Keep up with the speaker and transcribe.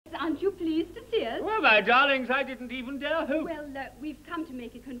my darlings, I didn't even dare hope. Well, we've come to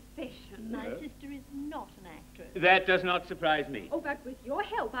make a confession. My sister is not an actress. That does not surprise me. Oh, but with your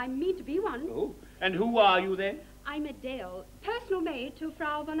help, I mean to be one. Oh, and who are you then? I'm Adele, personal maid to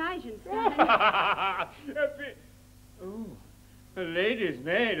Frau von Eisenstein. Oh, a lady's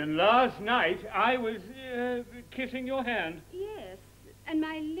maid, and last night I was kissing your hand. Yes, and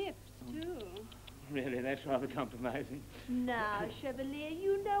my lips, too. Really, that's rather compromising. Now, Chevalier,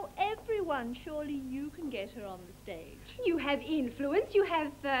 you know everyone. Surely you can get her on the stage. You have influence, you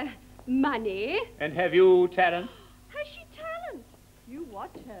have money. And have you talent? Has she talent? You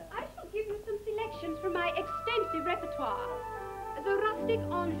watch her. I shall give you some selections from my extensive repertoire. The rustic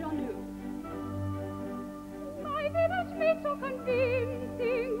ingenue. My village made so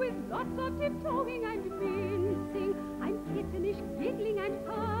convincing, with lots of tiptoeing and mincing. I'm kittenish, giggling and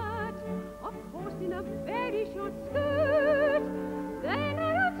pert, of course in a very short skirt. Then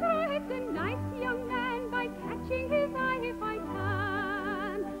I attract the nice young man by catching his eye if I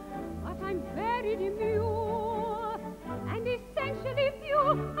can. But I'm very demure and essentially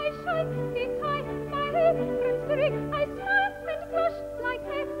pure. I shine, they tie my apron strict. I smile and blush like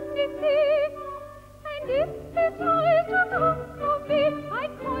ecstasy. And if the toys took off of me, I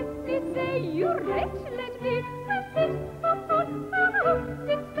coldly say, you wretch, let me. I sit upon a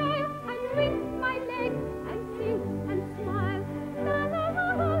rustic stile and swing my legs and sing and smile. La la la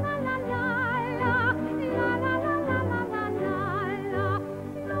la la la la la la la la la la la la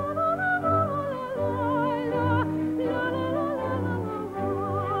la la la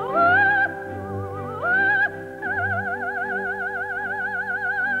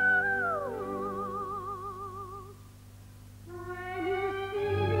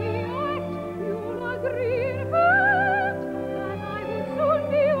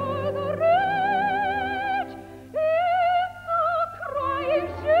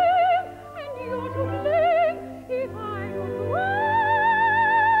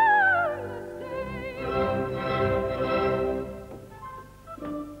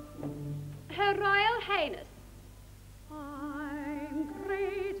Her Royal Highness. I'm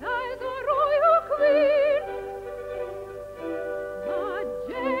great as a royal queen,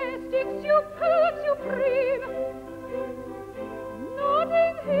 majestic, superb, supreme,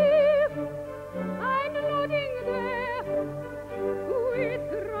 nodding here and nodding there, with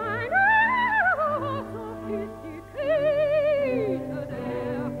grand sophisticated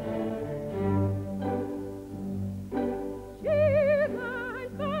air. Cheers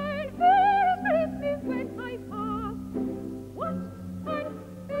and fine faces me when I pass. What an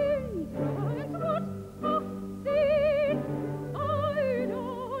influence, what a scene!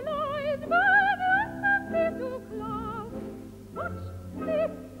 Idolized by the middle class. Watch me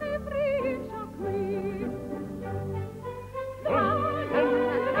every inch a queen.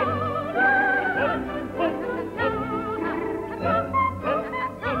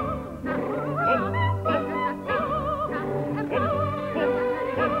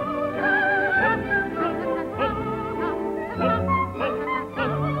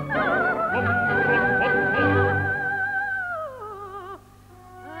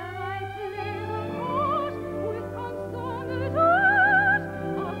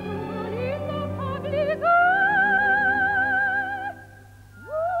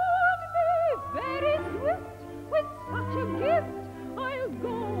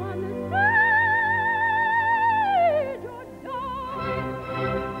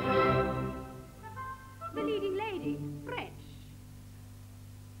 The leading lady, French.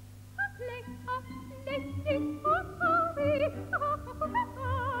 A play of lady, oh,